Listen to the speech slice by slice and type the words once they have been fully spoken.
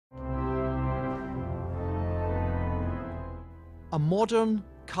A modern,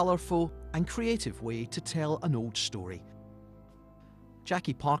 colourful and creative way to tell an old story.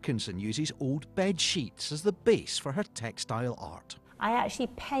 Jacqui Parkinson uses old bed sheets as the base for her textile art. I actually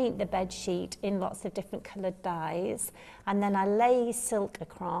paint the bed sheet in lots of different coloured dyes, and then I lay silk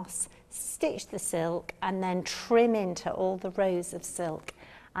across, stitch the silk and then trim into all the rows of silk,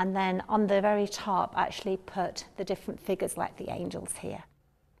 and then on the very top actually put the different figures like the angels here.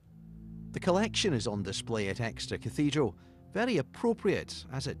 The collection is on display at Exeter Cathedral, very appropriate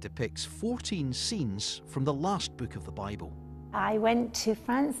as it depicts 14 scenes from the last book of the Bible. I went to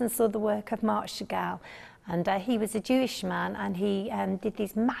France and saw the work of Marc Chagall, and he was a Jewish man, and he did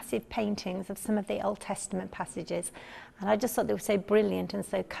these massive paintings of some of the Old Testament passages, and I just thought they were so brilliant and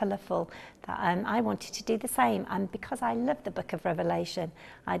so colourful that I wanted to do the same. And because I love the book of Revelation,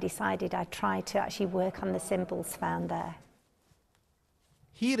 I decided I'd try to actually work on the symbols found there.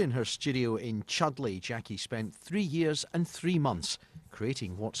 Here in her studio in Chudley, Jacqui spent 3 years and 3 months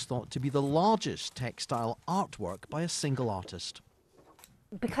creating what's thought to be the largest textile artwork by a single artist.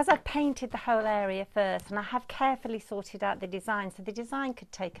 Because I've painted the whole area first, and I have carefully sorted out the design, so the design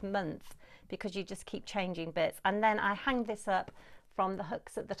could take a month because you just keep changing bits, and then I hang this up from the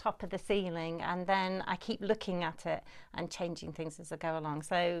hooks at the top of the ceiling, and then I keep looking at it and changing things as I go along.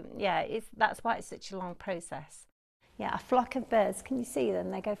 So yeah, that's why it's such a long process. Yeah, a flock of birds, can you see them?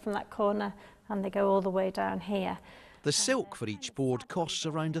 They go from that corner and they go all the way down here. The silk for each board costs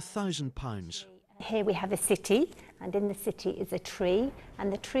around £1,000. Here we have a city, and in the city is a tree,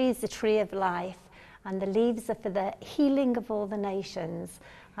 and the tree is the tree of life, and the leaves are for the healing of all the nations.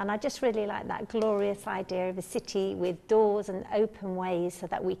 And I just really like that glorious idea of a city with doors and open ways so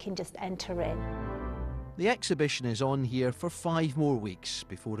that we can just enter in. The exhibition is on here for 5 more weeks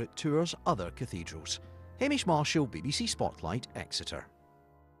before it tours other cathedrals. Hamish Marshall, BBC Spotlight, Exeter.